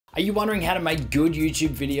Are you wondering how to make good YouTube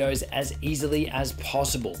videos as easily as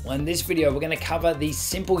possible? Well, in this video, we're going to cover the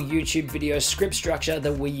simple YouTube video script structure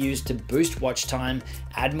that we use to boost watch time,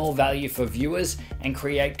 add more value for viewers, and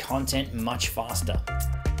create content much faster.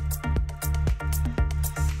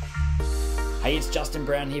 Hey, it's Justin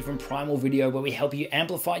Brown here from Primal Video, where we help you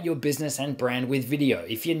amplify your business and brand with video.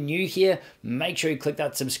 If you're new here, make sure you click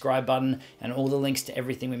that subscribe button, and all the links to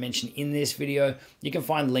everything we mentioned in this video, you can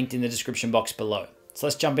find linked in the description box below. So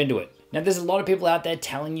let's jump into it. Now, there's a lot of people out there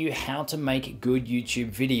telling you how to make good YouTube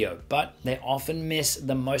video, but they often miss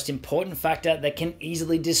the most important factor that can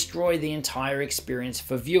easily destroy the entire experience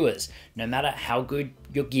for viewers, no matter how good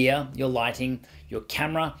your gear, your lighting, your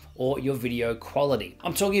camera, or your video quality.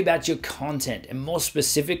 I'm talking about your content, and more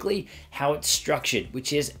specifically, how it's structured,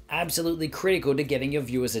 which is absolutely critical to getting your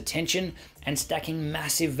viewers' attention and stacking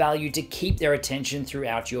massive value to keep their attention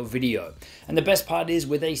throughout your video. And the best part is,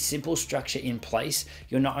 with a simple structure in place,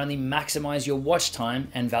 you'll not only maximize your watch time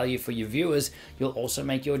and value for your viewers, you'll also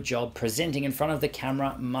make your job presenting in front of the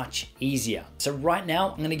camera much easier. So right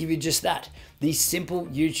now, I'm gonna give you just that. The simple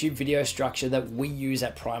YouTube video structure that we use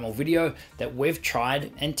at Primal Video, that we've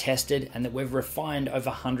tried and tested and that we've refined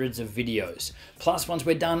over hundreds of videos. Plus, once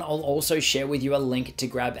we're done, I'll also share with you a link to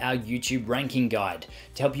grab our YouTube ranking guide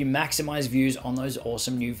to help you maximize views on those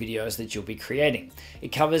awesome new videos that you'll be creating.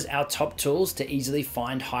 It covers our top tools to easily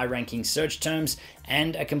find high ranking search terms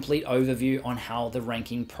and a complete overview on how the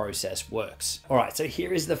ranking process works. All right, so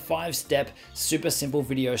here is the 5-step super simple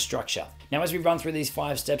video structure. Now, as we run through these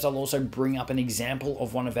 5 steps, I'll also bring up an example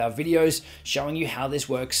of one of our videos showing you how this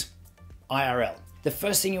works IRL. The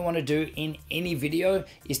first thing you want to do in any video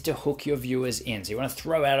is to hook your viewers in. So you want to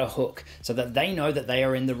throw out a hook so that they know that they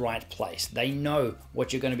are in the right place. They know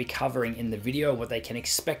what you're going to be covering in the video, what they can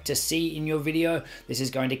expect to see in your video. This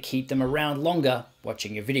is going to keep them around longer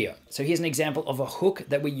watching your video. So here's an example of a hook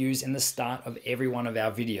that we use in the start of every one of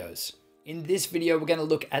our videos. In this video, we're going to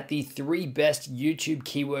look at the 3 best YouTube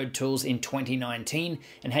keyword tools in 2019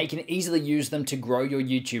 and how you can easily use them to grow your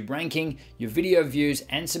YouTube ranking, your video views,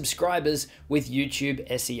 and subscribers with YouTube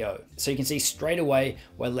SEO. So you can see straight away,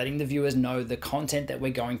 we're letting the viewers know the content that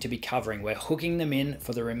we're going to be covering. We're hooking them in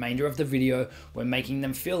for the remainder of the video. We're making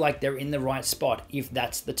them feel like they're in the right spot if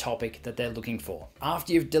that's the topic that they're looking for.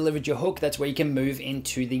 After you've delivered your hook, that's where you can move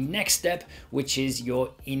into the next step, which is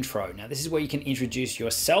your intro. Now, this is where you can introduce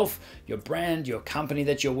yourself, your brand, your company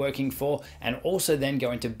that you're working for, and also then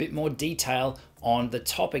go into a bit more detail on the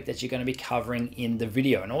topic that you're going to be covering in the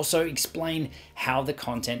video, and also explain how the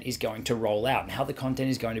content is going to roll out and how the content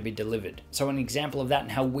is going to be delivered. So an example of that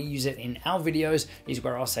and how we use it in our videos is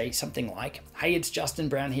where I'll say something like, hey, it's Justin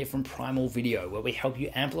Brown here from Primal Video, where we help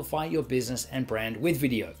you amplify your business and brand with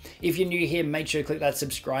video. If you're new here, make sure to click that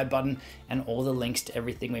subscribe button, and all the links to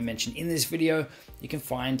everything we mentioned in this video, you can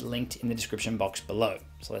find linked in the description box below.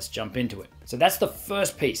 So let's jump into it. So that's the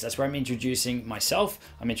first piece. That's where I'm introducing myself.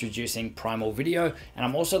 I'm introducing Primal Video, and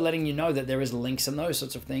I'm also letting you know that there is links and those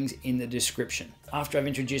sorts of things in the description. After I've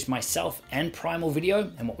introduced myself and Primal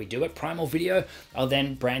Video and what we do at Primal Video, I'll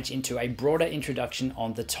then branch into a broader introduction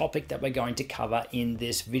on the topic that we're going to cover in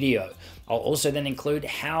this video. I'll also then include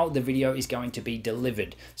how the video is going to be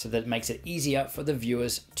delivered so that it makes it easier for the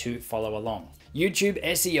viewers to follow along. YouTube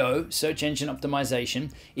SEO, search engine optimization,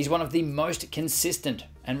 is one of the most consistent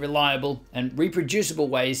and reliable and reproducible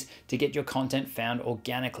ways to get your content found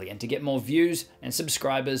organically and to get more views and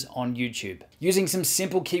subscribers on YouTube. Using some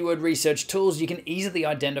simple keyword research tools, you can easily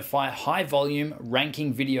identify high volume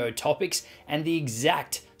ranking video topics and the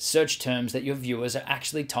exact search terms that your viewers are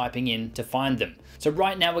actually typing in to find them. So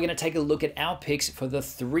right now, we're going to take a look at our picks for the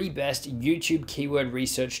 3 best YouTube keyword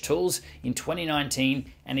research tools in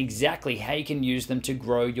 2019 and exactly how you can use them to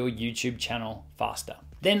grow your YouTube channel faster.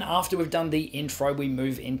 Then after we've done the intro, we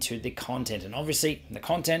move into the content. And obviously the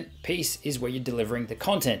content piece is where you're delivering the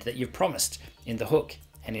content that you've promised in the hook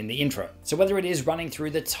and in the intro. So whether it is running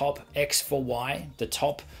through the top X for Y, the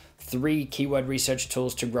top 3 keyword research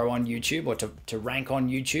tools to grow on YouTube or to rank on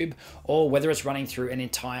YouTube, or whether it's running through an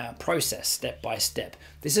entire process step by step,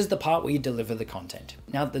 this is the part where you deliver the content.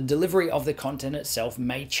 Now, the delivery of the content itself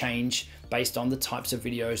may change based on the types of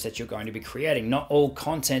videos that you're going to be creating. Not all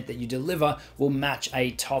content that you deliver will match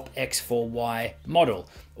a top X for Y model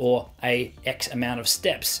or a X amount of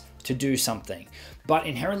steps to do something. But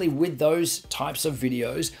inherently with those types of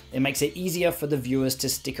videos, it makes it easier for the viewers to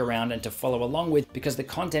stick around and to follow along with, because the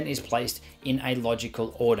content is placed in a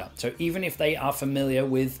logical order. So even if they are familiar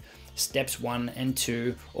with steps 1 and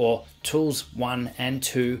 2 or tools 1 and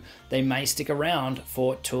 2, they may stick around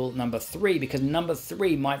for tool number 3 because number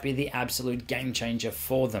 3 might be the absolute game changer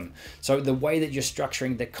for them. So the way that you're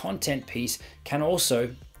structuring the content piece can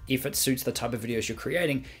also if it suits the type of videos you're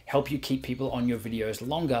creating, help you keep people on your videos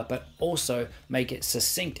longer, but also make it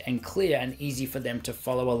succinct and clear and easy for them to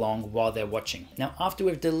follow along while they're watching. Now, after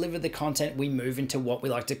we've delivered the content, we move into what we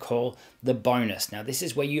like to call the bonus. Now, this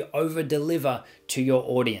is where you over deliver to your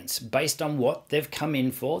audience based on what they've come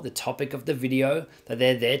in for, the topic of the video that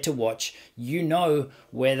they're there to watch. You know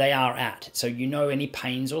where they are at. So you know any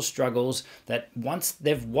pains or struggles that once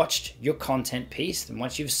they've watched your content piece and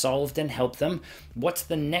once you've solved and helped them, what's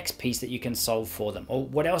the next piece that you can solve for them? Or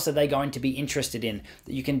what else are they going to be interested in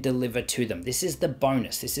that you can deliver to them? This is the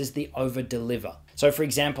bonus. This is the over deliver. So for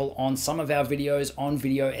example, on some of our videos on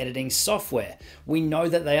video editing software, we know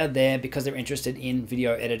that they are there because they're interested in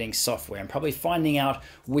video editing software and probably finding out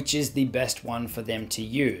which is the best one for them to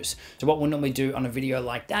use. So what we'll normally do on a video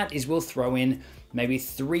like that is we'll throw in maybe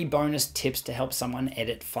 3 bonus tips to help someone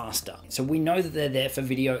edit faster. So we know that they're there for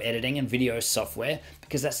video editing and video software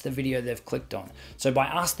because that's the video they've clicked on. So by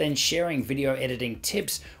us then sharing video editing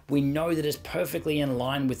tips, we know that it's perfectly in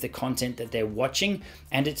line with the content that they're watching,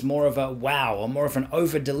 and it's more of a wow or more of an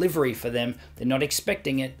over delivery for them. They're not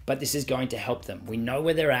expecting it, but this is going to help them. We know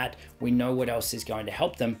where they're at. We know what else is going to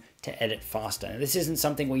help them to edit faster. Now, this isn't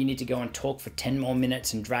something where you need to go and talk for 10 more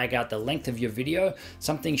minutes and drag out the length of your video.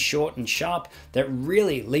 Something short and sharp that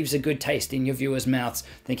really leaves a good taste in your viewers' mouths,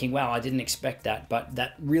 thinking, wow, I didn't expect that, but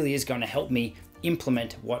that really is going to help me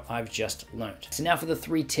implement what I've just learned. So now for the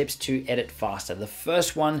 3 tips to edit faster. The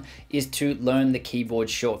first one is to learn the keyboard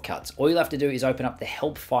shortcuts. All you'll have to do is open up the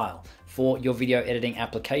help file for your video editing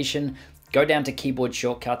application, go down to keyboard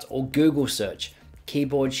shortcuts or Google search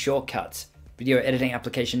keyboard shortcuts, video editing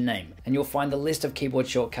application name, and you'll find the list of keyboard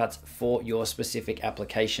shortcuts for your specific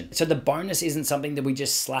application. So the bonus isn't something that we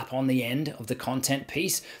just slap on the end of the content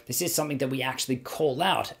piece. This is something that we actually call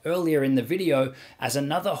out earlier in the video as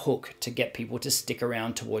another hook to get people to stick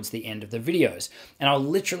around towards the end of the videos. And I'll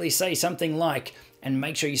literally say something like, and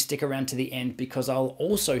make sure you stick around to the end because I'll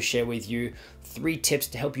also share with you 3 tips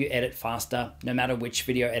to help you edit faster no matter which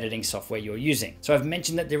video editing software you're using. So I've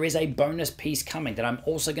mentioned that there is a bonus piece coming, that I'm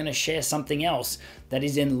also going to share something else that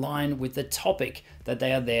is in line with the topic that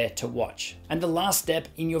they are there to watch. And the last step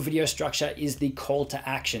in your video structure is the call to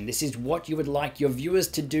action. This is what you would like your viewers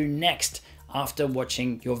to do next after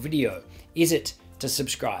watching your video. Is it to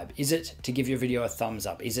subscribe? Is it to give your video a thumbs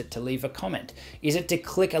up? Is it to leave a comment? Is it to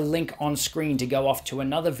click a link on screen to go off to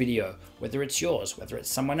another video, whether it's yours, whether it's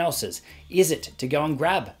someone else's? Is it to go and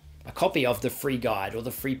grab a copy of the free guide or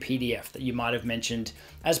the free PDF that you might have mentioned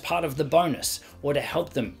as part of the bonus, or to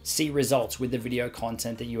help them see results with the video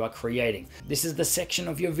content that you are creating? This is the section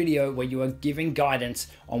of your video where you are giving guidance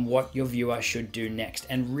on what your viewer should do next.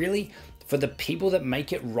 And really, for the people that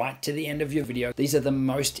make it right to the end of your video, these are the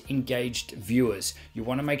most engaged viewers. You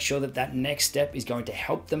want to make sure that that next step is going to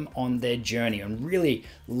help them on their journey and really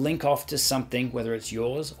link off to something, whether it's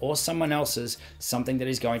yours or someone else's, something that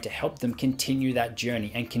is going to help them continue that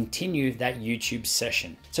journey and continue that YouTube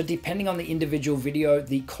session. So depending on the individual video,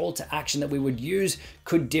 the call to action that we would use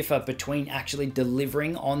could differ between actually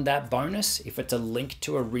delivering on that bonus, if it's a link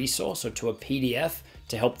to a resource or to a PDF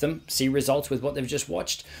to help them see results with what they've just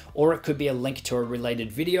watched, or it could be a link to a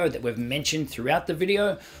related video that we've mentioned throughout the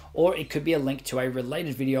video, or it could be a link to a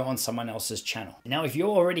related video on someone else's channel. Now, if you're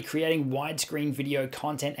already creating widescreen video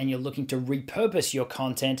content and you're looking to repurpose your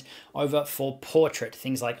content over for portrait,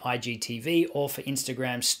 things like IGTV or for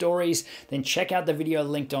Instagram stories, then check out the video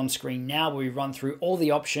linked on screen now where we run through all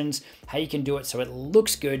the options, how you can do it so it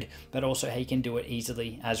looks good, but also how you can do it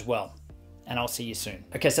easily as well. And I'll see you soon.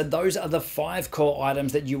 Okay, so those are the 5 core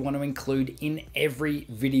items that you want to include in every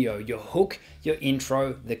video: your hook, your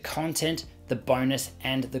intro, the content, the bonus,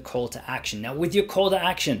 and the call to action. Now, with your call to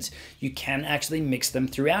actions, you can actually mix them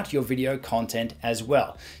throughout your video content as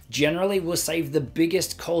well. Generally, we'll save the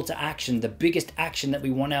biggest call to action, the biggest action that we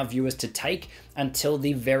want our viewers to take, until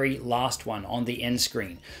the very last one on the end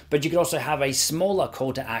screen. But you could also have a smaller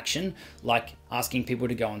call to action, like asking people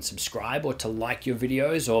to go and subscribe or to like your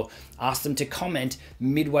videos, or ask them to comment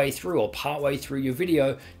midway through or partway through your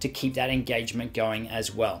video to keep that engagement going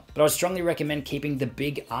as well. But I would strongly recommend keeping the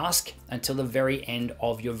big ask until the very end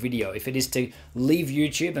of your video. If it is to leave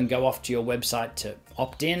YouTube and go off to your website to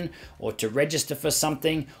opt in or to register for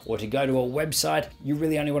something or to go to a website, you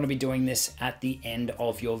really only want to be doing this at the end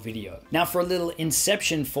of your video. Now, for a little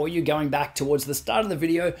inception for you, going back towards the start of the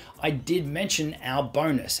video, I did mention our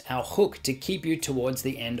bonus, our hook to keep you towards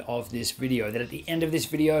the end of this video. That at the end of this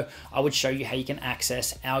video, I would show you how you can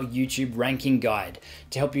access our YouTube ranking guide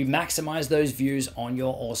to help you maximize those views on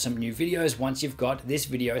your awesome new videos once you've got this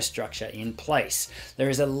video structure in place. There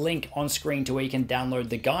is a link on screen to where you can download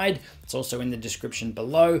the guide. It's also in the description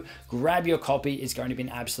description below. Grab your copy. It's going to be an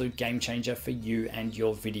absolute game changer for you and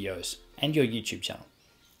your videos and your YouTube channel.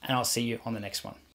 And I'll see you on the next one.